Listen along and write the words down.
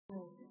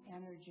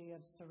energy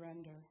of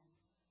surrender.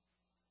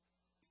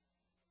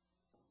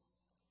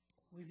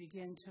 We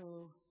begin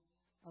to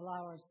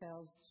allow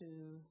ourselves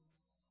to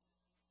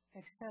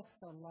accept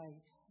the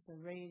light, the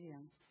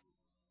radiance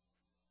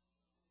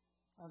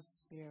of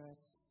Spirit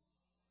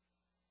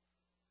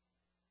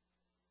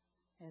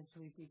as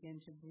we begin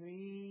to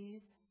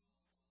breathe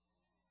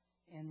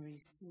and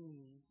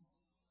receive.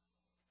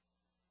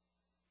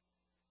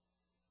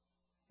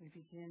 We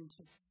begin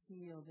to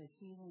feel the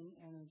healing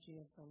energy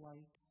of the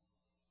light.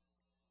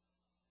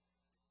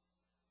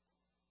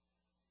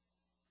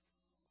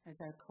 As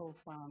our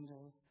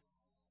co-founder,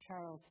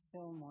 Charles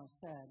Fillmore,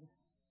 said,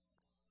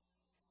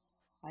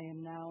 I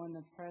am now in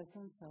the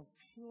presence of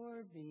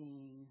pure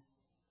being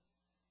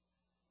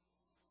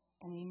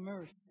and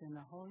immersed in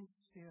the Holy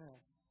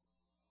Spirit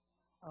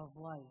of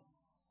life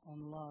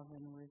and love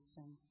and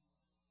wisdom.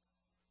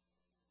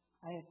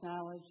 I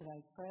acknowledge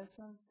thy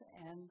presence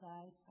and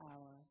thy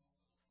power,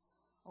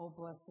 O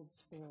blessed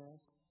Spirit.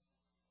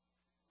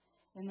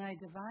 In thy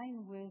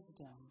divine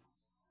wisdom,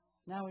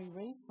 now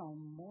erase my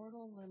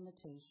mortal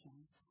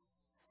limitations,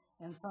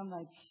 and from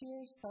thy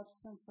pure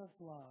substance of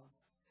love,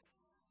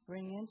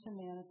 bring into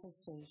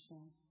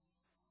manifestation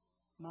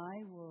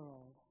my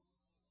world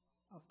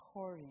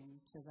according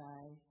to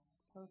thy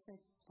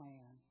perfect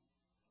plan.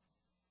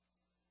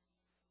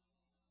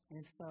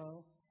 And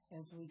so,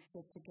 as we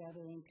sit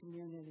together in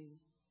community,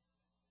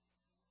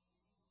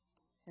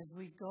 as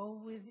we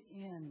go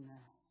within,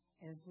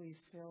 as we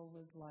fill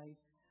with light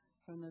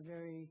from the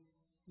very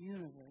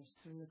universe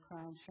through the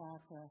crown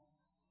chakra,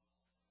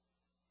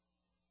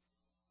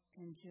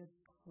 and just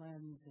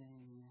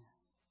cleansing,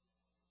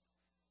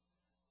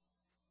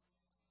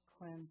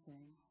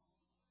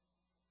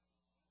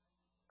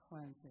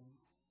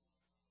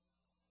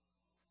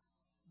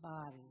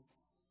 body,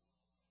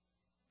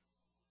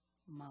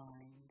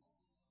 mind,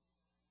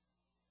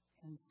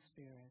 and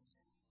spirit.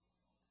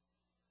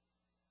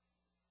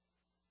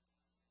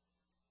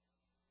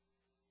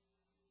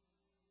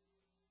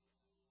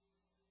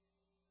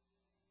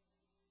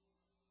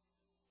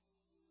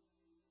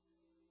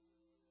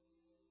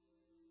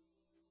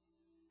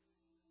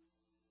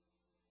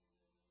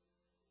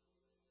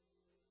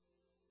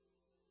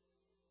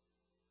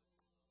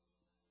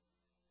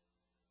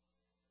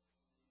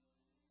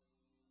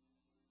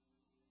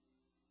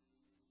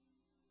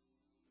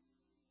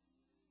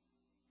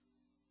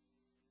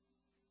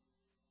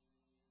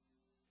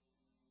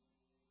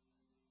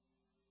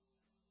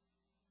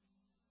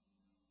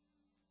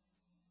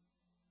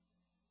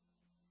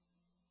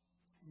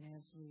 And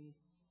as we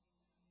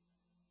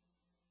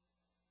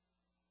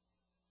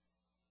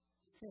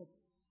sit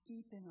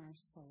deep in our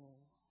soul,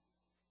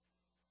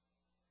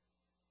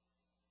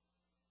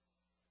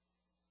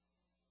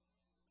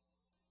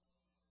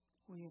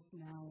 we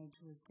acknowledge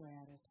with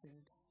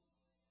gratitude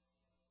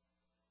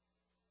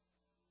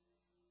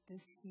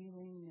this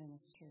healing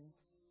ministry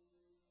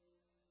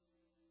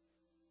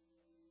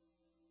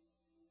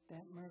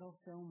that Myrtle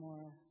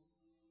Fillmore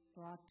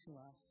brought to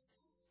us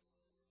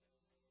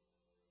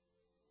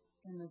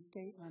in the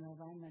statement of,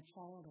 I'm a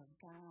child of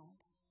God,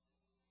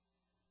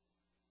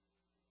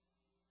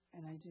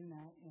 and I do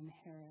not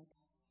inherit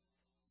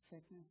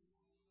sickness.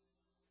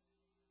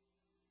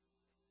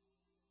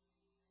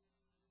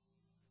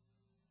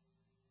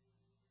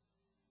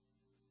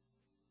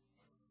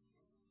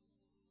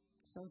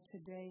 So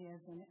today, as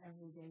in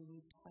every day,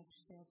 we touch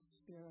that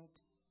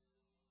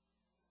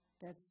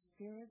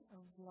spirit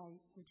of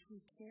light which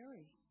we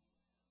carry.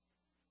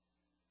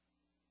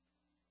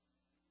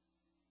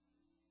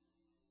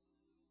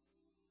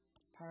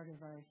 Part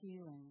of our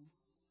healing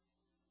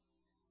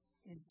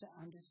is to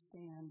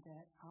understand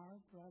that our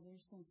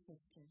brothers and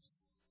sisters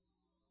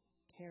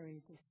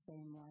carry the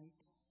same light.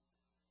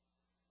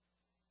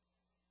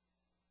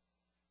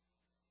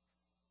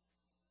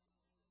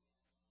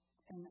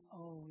 And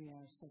oh, we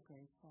are so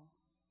grateful.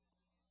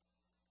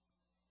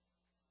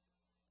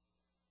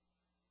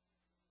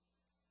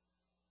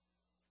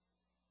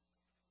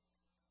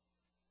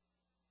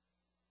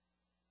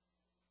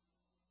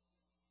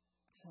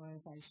 So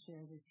as I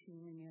share this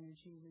healing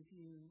energy with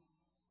you,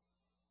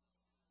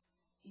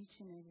 each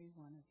and every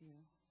one of you,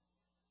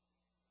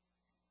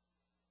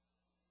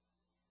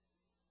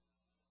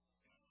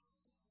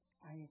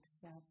 I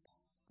accept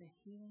the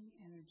healing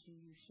energy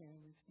you share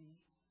with me.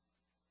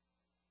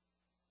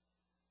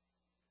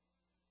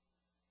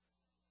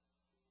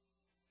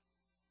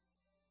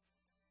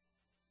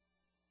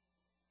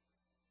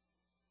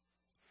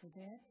 For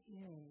that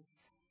is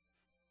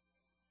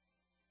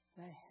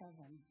the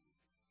heaven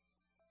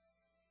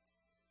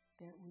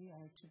that we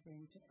are to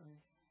bring to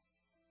earth.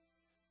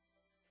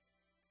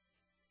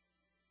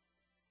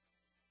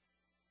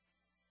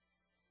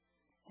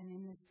 And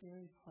in this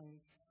very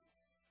place,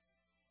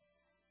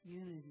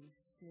 Unity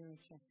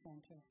Spiritual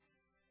Center,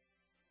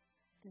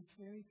 this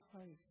very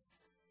place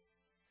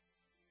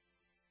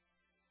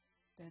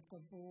that the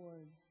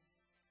board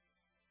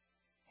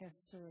has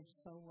served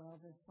so well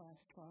this last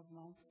 12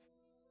 months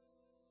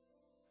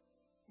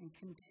and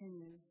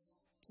continues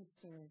to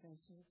serve as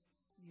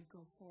you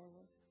go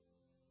forward.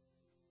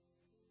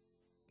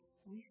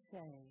 we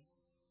say,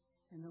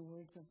 in the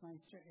words of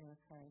Meister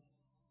Eckhart,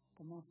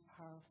 the most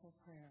powerful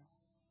prayer.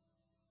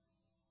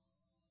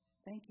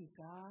 Thank you,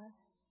 God.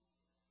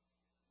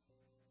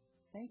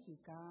 Thank you,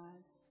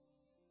 God.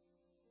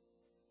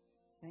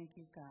 Thank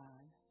you,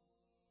 God.